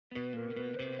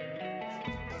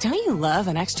Don't you love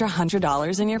an extra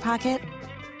 $100 in your pocket?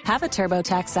 Have a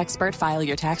TurboTax expert file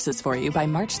your taxes for you by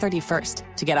March 31st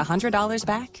to get $100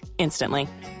 back instantly.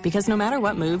 Because no matter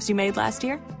what moves you made last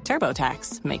year,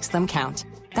 TurboTax makes them count.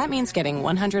 That means getting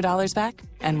 $100 back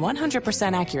and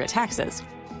 100% accurate taxes,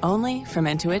 only from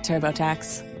Intuit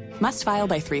TurboTax. Must file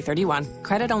by 3/31.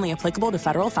 Credit only applicable to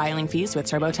federal filing fees with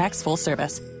TurboTax full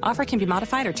service. Offer can be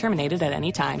modified or terminated at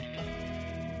any time.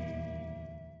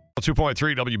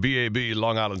 2.3 WBAB,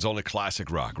 Long Island's only classic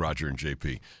rock. Roger and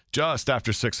JP. Just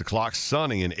after 6 o'clock,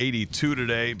 sunny and 82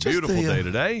 today. Beautiful day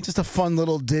today. Just a fun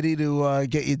little ditty to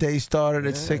get your day started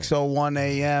at 6:01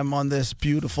 a.m. on this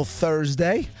beautiful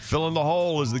Thursday. Fill in the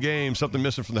hole is the game. Something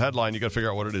missing from the headline. You got to figure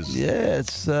out what it is. Yeah,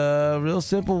 it's real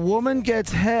simple. Woman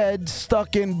gets head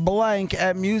stuck in blank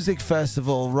at music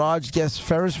festival. Raj guessed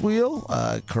Ferris wheel.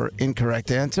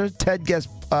 Incorrect answer. Ted guessed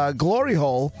glory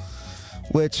hole,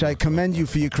 which I commend you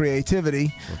for your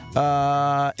creativity.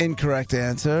 Incorrect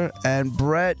answer. And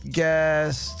Brett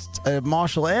guessed a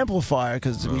Marshall amplifier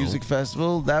because it's a music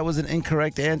festival. That was an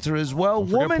incorrect answer as well.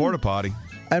 Woman porta potty.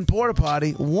 And porta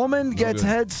potty. Woman gets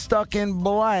head stuck in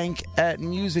blank at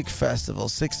music festival.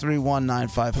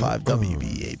 631-955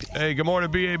 WBAB. Hey, good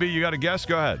morning, BAB. You got a guess?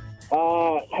 Go ahead.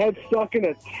 Head stuck in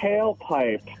a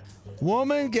tailpipe.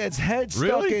 Woman gets head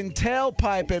stuck in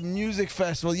tailpipe at music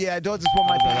festival. Yeah, I thought this one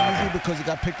might be easy because it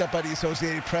got picked up by the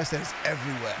Associated Press and it's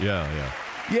everywhere. Yeah.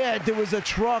 Yeah, there was a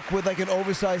truck with like an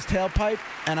oversized tailpipe,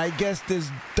 and I guess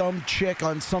this dumb chick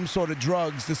on some sort of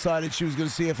drugs decided she was going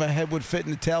to see if her head would fit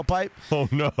in the tailpipe. Oh,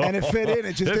 no. And it fit in.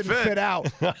 It just didn't fit out.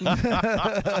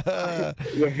 The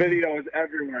video is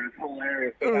everywhere. It's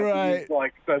hilarious. Right. It's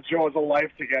like the jaws of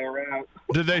life to get her out.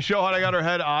 Did they show how they got her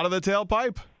head out of the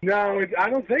tailpipe? No, I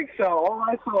don't think so. All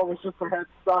I saw was just her head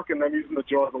stuck and them using the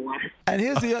jaws of life. And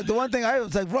here's the one thing I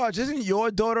was like, Raj, isn't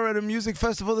your daughter at a music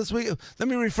festival this week? Let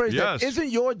me rephrase that. Isn't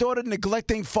your daughter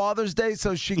neglecting Father's Day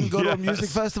so she can go to a music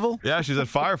festival? Yeah, she's at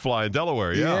Firefly in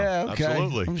Delaware. Yeah, okay.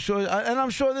 Absolutely. I'm sure, and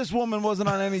I'm sure this woman wasn't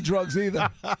on any drugs either.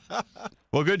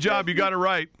 Well, good job. You got it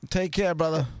right. Take care,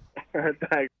 brother.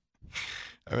 Thanks.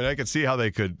 I mean, I could see how they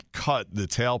could cut the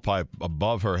tailpipe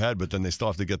above her head, but then they still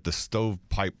have to get the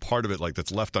stovepipe part of it, like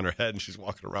that's left on her head, and she's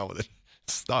walking around with it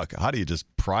stuck. How do you just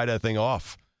pry that thing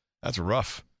off? That's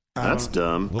rough. That's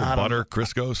dumb. A little butter,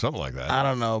 Crisco, something like that. I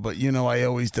don't know, but I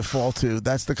always defull to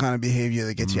that's the kind of behavior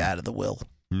that gets you out of the will.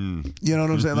 You know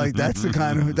what I'm saying? Like that's the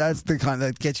kind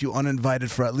that gets you uninvited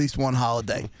for at least one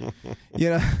holiday.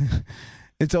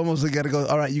 It's almost like you got to go,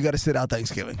 all right, you got to sit out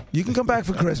Thanksgiving. You can come back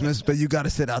for Christmas, but you got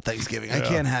to sit out Thanksgiving. I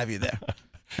can't have you there.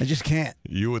 I just can't.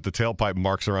 You with the tailpipe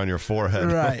marks around your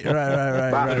forehead. Right.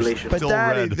 But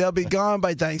Daddy, they'll be gone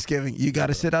by Thanksgiving. You got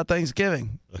to sit out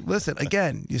Thanksgiving. Listen,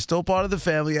 again, you're still part of the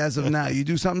family as of now. You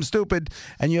do something stupid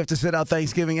and you have to sit out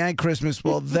Thanksgiving and Christmas,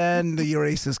 well, then the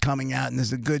eraser's coming out and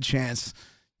there's a good chance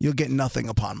you'll get nothing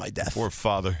upon my death. Poor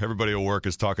father. Everybody at work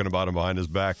is talking about him behind his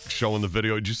back, showing the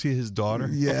video. Did you see his daughter?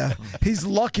 Yeah. He's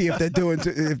lucky if they're doing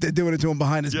it to him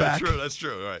behind his back. Yeah, that's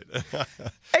true. Right.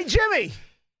 Hey, Jimmy.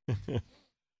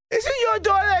 Isn't your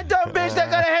daughter that dumb bitch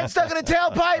that got her head stuck in a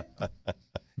tailpipe?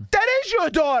 That is your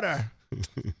daughter.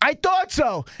 I thought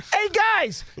so. Hey,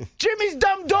 guys, Jimmy's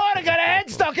dumb daughter got her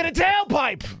head stuck in a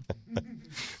tailpipe.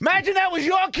 Imagine that was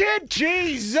your kid.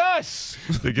 Jesus.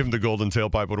 They give him the golden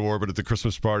tailpipe award at the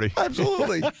Christmas party.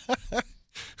 Absolutely.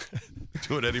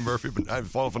 Do it, Eddie Murphy. But I've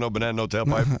fallen for no banana, no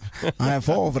tailpipe. I have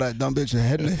fallen for that dumb bitch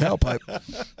head in the tailpipe.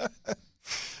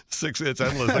 It's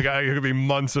endless. The guy, it could be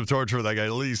months of torture for that guy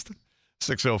at least.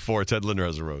 604, Ted Linder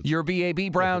has a road. Your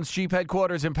BAB Browns Jeep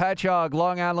headquarters in Patchogue,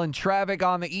 Long Island. Traffic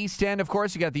on the east end. Of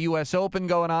course, you got the U.S. Open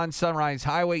going on. Sunrise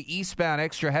Highway eastbound,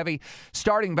 extra heavy,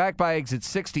 starting back by exit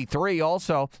 63.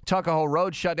 Also, Tuckahoe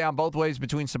Road shut down both ways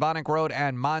between Sabonic Road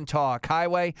and Montauk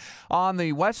Highway. On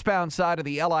the westbound side of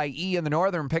the LIE in the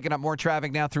northern, picking up more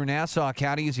traffic now through Nassau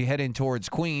County as you head in towards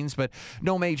Queens, but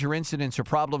no major incidents or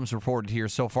problems reported here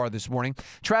so far this morning.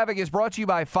 Traffic is brought to you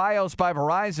by Fios by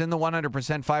Verizon. The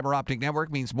 100% fiber optic network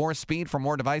means more speed for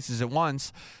more devices at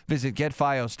once. Visit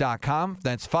getfios.com.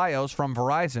 That's Fios from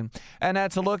Verizon. And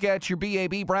that's a look at your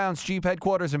BAB Browns Jeep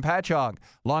headquarters in Patchogue,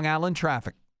 Long Island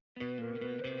traffic.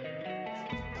 Don't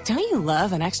you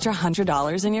love an extra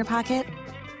 $100 in your pocket?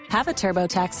 Have a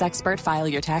TurboTax expert file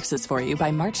your taxes for you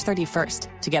by March 31st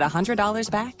to get $100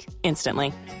 back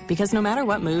instantly. Because no matter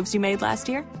what moves you made last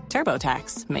year,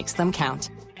 TurboTax makes them count.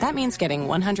 That means getting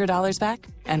 $100 back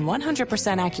and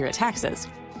 100% accurate taxes,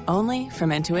 only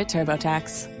from Intuit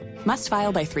TurboTax. Must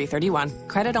file by 3/31.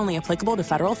 Credit only applicable to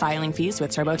federal filing fees with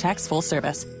TurboTax full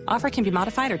service. Offer can be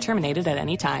modified or terminated at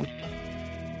any time.